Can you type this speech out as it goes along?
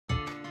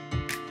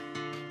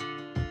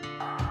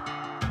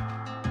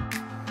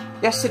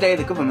Yesterday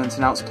the government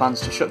announced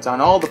plans to shut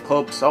down all the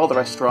pubs, all the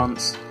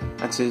restaurants,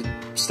 and to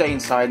stay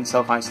inside and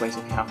self-isolate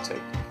if you have to.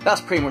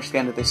 That's pretty much the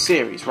end of this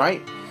series,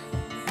 right?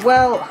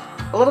 Well,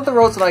 a lot of the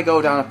roads that I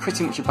go down are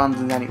pretty much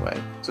abandoned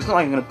anyway, so it's not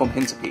like I'm going to bump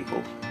into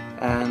people.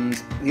 And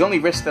the only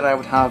risk that I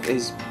would have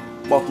is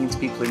walking into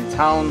people in the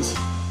towns.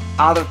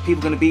 Are there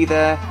people going to be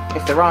there?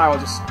 If there are, I'll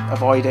just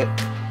avoid it.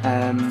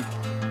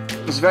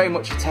 It was very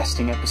much a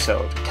testing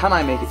episode. Can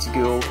I make it to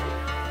Goole?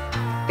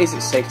 Is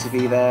it safe to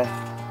be there?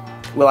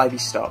 Will I be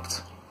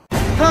stopped?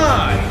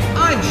 Hi,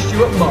 I'm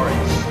Stuart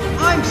Morris.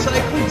 I'm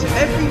cycling to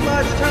every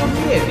large town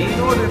near me in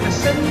order of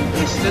ascending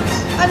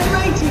distance and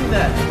rating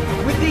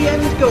them, with the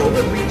end goal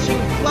of reaching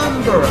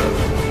Flamborough.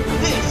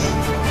 This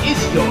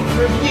is your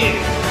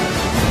review.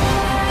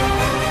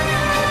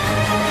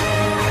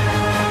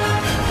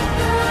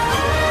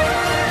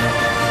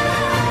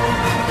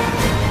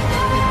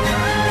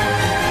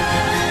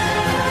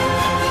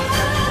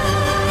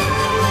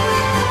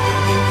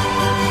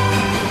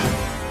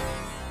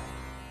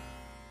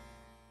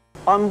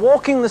 I'm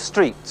walking the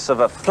streets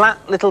of a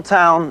flat little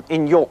town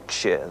in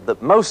Yorkshire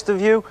that most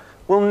of you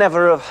will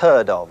never have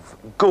heard of,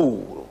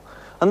 Goole.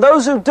 And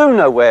those who do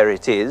know where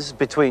it is,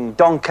 between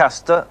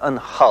Doncaster and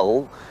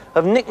Hull,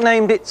 have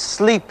nicknamed it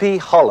Sleepy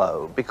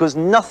Hollow because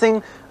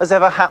nothing has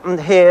ever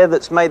happened here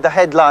that's made the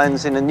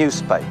headlines in a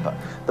newspaper.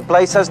 The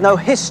place has no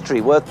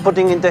history worth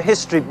putting into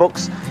history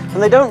books,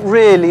 and they don't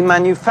really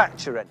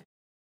manufacture any.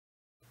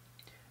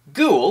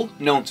 Goole,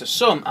 known to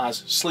some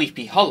as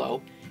Sleepy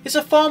Hollow, is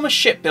a former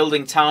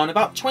shipbuilding town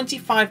about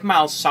 25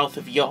 miles south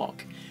of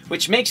York,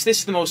 which makes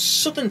this the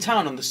most southern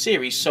town on the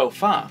series so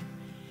far.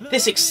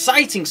 This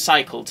exciting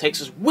cycle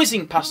takes us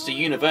whizzing past a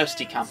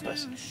university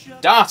campus,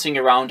 darting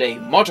around a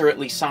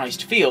moderately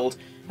sized field,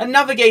 and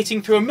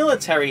navigating through a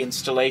military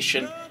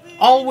installation,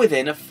 all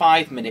within a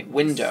 5-minute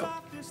window.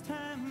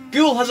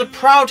 Goole has a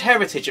proud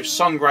heritage of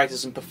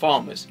songwriters and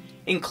performers,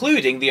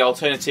 including the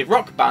alternative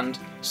rock band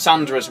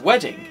Sandra's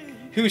Wedding,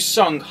 whose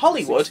song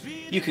Hollywood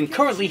you can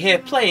currently hear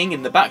playing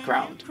in the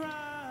background.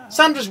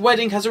 Sandra's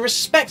Wedding has a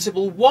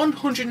respectable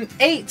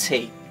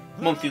 180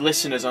 monthly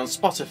listeners on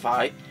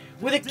Spotify,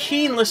 with a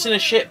keen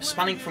listenership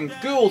spanning from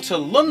Goole to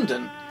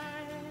London.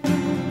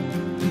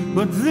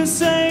 But this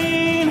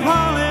ain't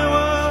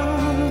Hollywood.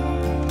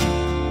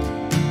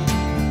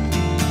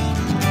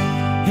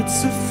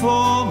 It's a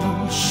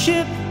former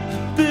shipbuilding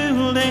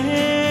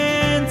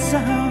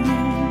town.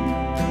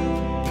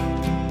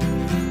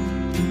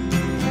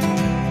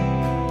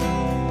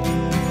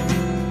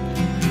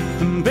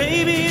 And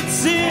baby,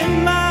 it's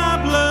in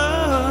my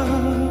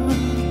blood,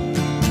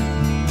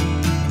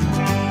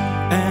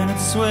 and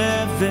it's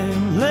where they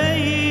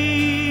lay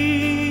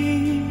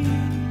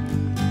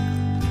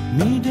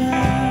me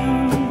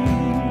down.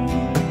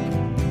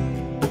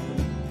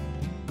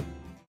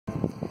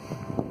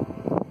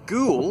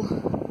 Goole?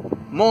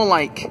 More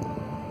like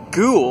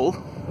Goole,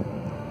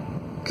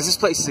 because this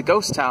place is a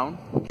ghost town.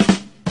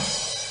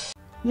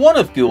 One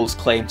of Goole's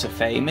claim to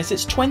fame is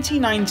its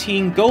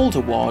 2019 Gold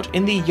Award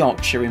in the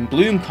Yorkshire in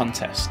Bloom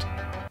contest.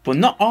 But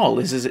not all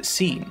is as it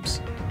seems.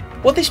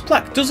 What this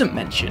plaque doesn't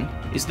mention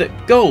is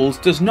that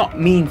gold does not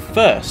mean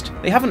first.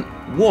 They haven't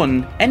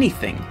won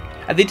anything,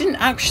 and they didn't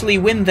actually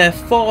win their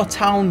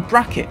 4-town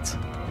bracket.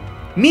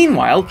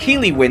 Meanwhile,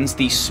 Keighley wins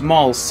the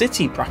Small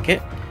City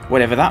bracket,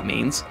 whatever that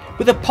means,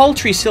 with a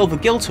paltry Silver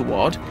Gilt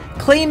Award,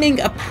 claiming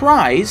a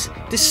prize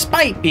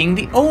despite being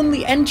the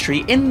only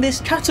entry in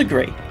this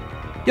category.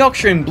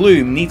 Yorkshire in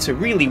Bloom need to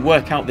really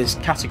work out this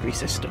category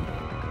system.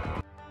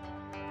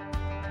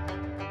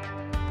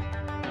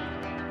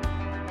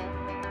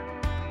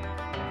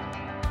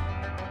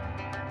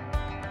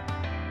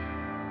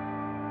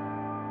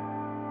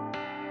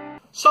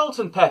 Salt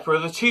and pepper are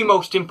the two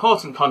most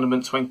important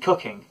condiments when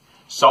cooking.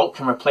 Salt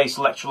can replace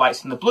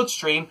electrolytes in the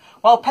bloodstream,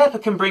 while pepper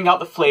can bring out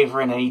the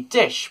flavour in any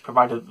dish,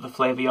 provided that the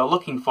flavour you're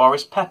looking for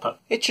is pepper.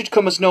 It should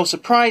come as no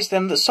surprise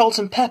then that salt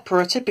and pepper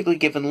are typically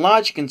given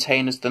larger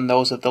containers than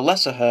those of the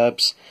lesser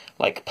herbs,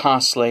 like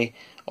parsley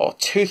or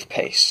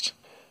toothpaste.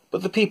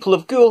 But the people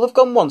of Goole have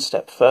gone one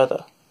step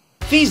further.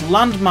 These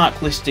landmark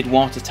listed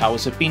water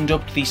towers have been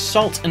dubbed the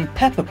salt and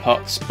pepper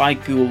pots by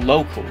Goole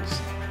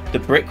locals. The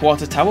brick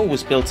water tower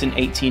was built in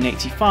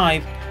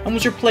 1885 and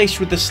was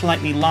replaced with the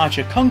slightly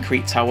larger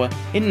concrete tower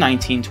in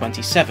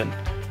 1927.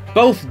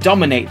 Both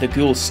dominate the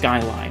Goole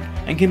skyline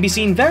and can be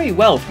seen very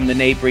well from the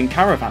neighbouring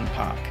caravan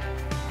park.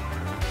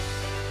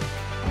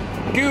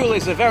 Goole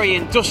is a very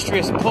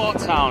industrious port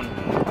town.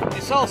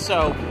 It's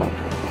also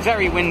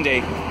very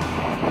windy.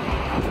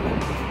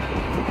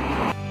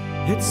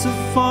 It's a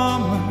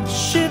former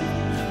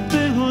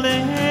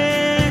shipbuilding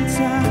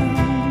town.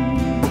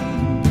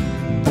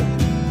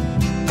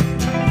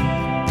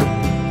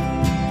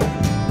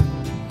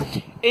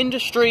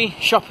 Industry,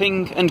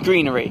 shopping and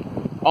greenery,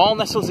 all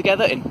nestled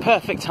together in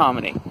perfect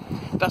harmony.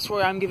 That's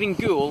why I'm giving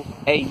Goole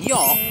a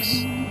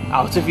Yorks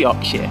out of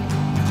Yorkshire.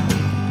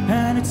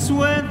 And it's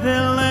where they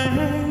lay,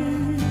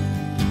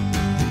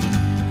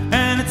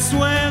 and it's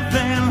where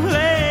they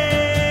lay.